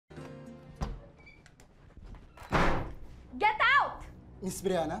Miss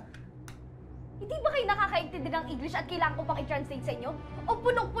Brianna? Hindi ba kayo nakakaintindi ng English at kailangan ko pang i-translate sa inyo? O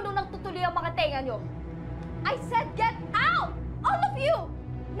punong-puno ng tutuloy ang mga tenga nyo? I said get out! All of you!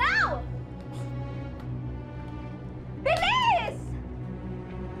 Now! Bilis!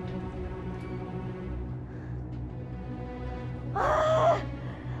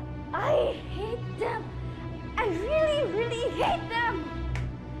 I hate them! I really, really hate them!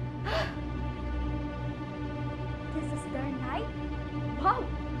 This is their night? Wow!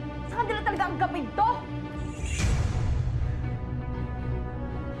 Sa kanila talaga ang gabing to!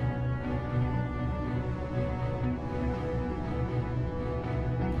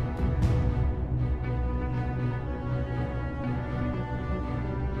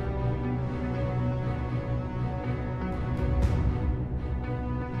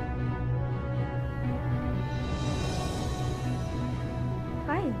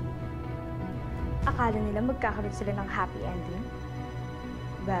 Fine. Akala nila magkakaroon sila ng happy ending?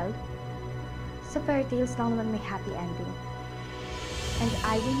 Well, sa fairy tales lang naman may happy ending. And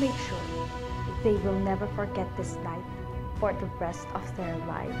I will make sure they will never forget this night for the rest of their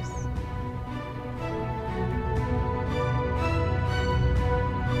lives.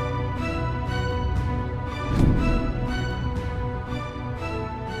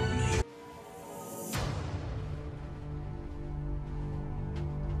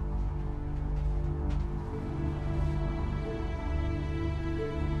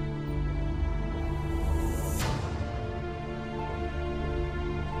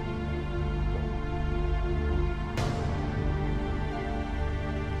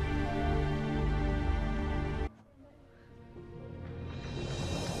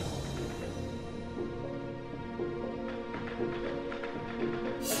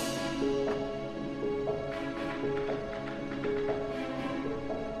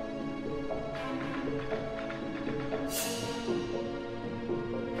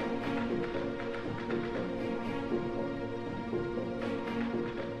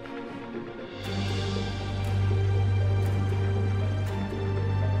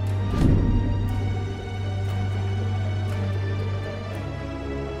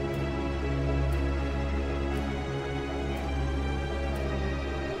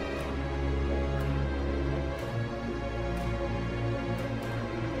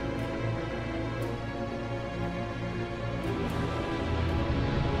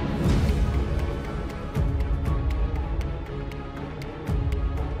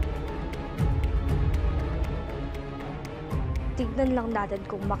 Tignan lang natin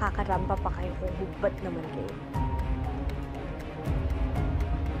kung makakarampa pa kayo kung hubad naman kayo.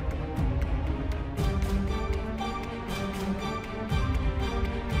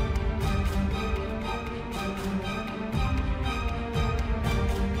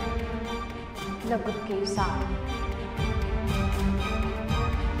 Lagot kayo sa akin.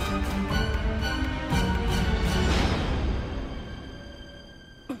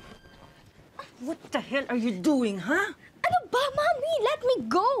 What the hell are you doing, ha? Ano ba, Mami? Let me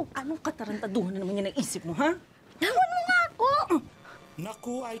go! Anong katarantaduhan na naman yan ang isip mo, ha? Lawan mo nga ako!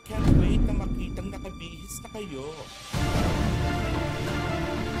 Naku, I can't wait na makitang nakabihis na kayo.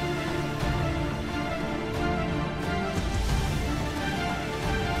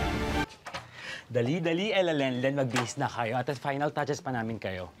 Dali-dali, Melendez, mag-base na kayo at final touches pa namin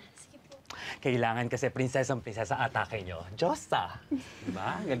kayo. Sige po. Kailangan kasi prinsesang-prinsesa atake nyo. Diyosa!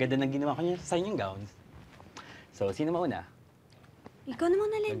 Diba? Gaganda ng ginawa ko niyo sa inyong gowns. So, sino mauna? Ikaw na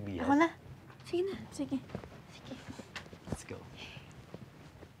muna, Lyn. Magbihas. Ako na. Sige na. Sige. Sige. Let's go.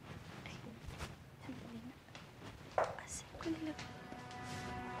 Asan ko nila?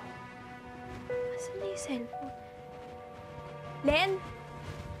 Asan na yung cellphone? Lyn?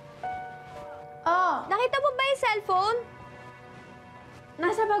 Oh, Nakita mo ba yung cellphone?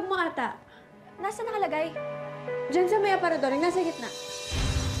 nasa bag mo ata. Nasaan nakalagay? Diyan sa may aparador, nasa gitna.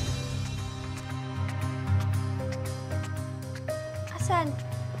 Asan?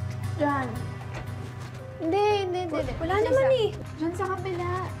 Diyan. Hindi. Wala naman eh. Diyan sa kabila.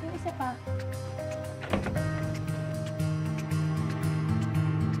 Yung isa pa.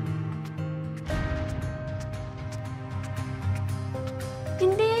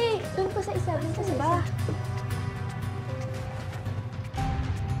 Hindi. Doon pa sa isa. Doon pa sa Ba? isa.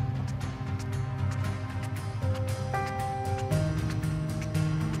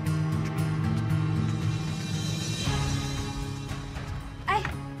 Ay!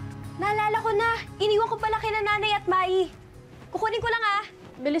 Naalala ko na. Iniwan ko pala kina Nanay at Mai. Kukunin ko lang ah.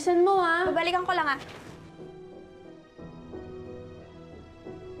 Bilisan mo ah. Babalikan ko lang ah.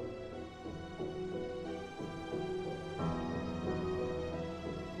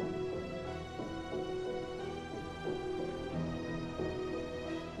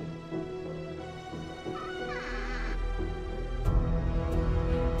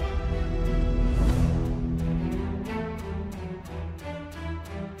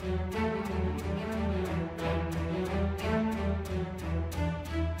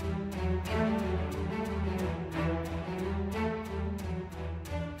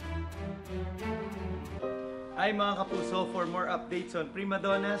 Hi mga kapuso, for more updates on Prima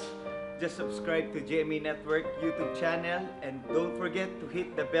Donnas, just subscribe to GMA Network YouTube channel and don't forget to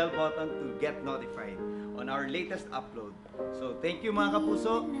hit the bell button to get notified on our latest upload. So thank you mga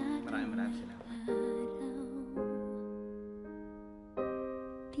kapuso, maraming salamat.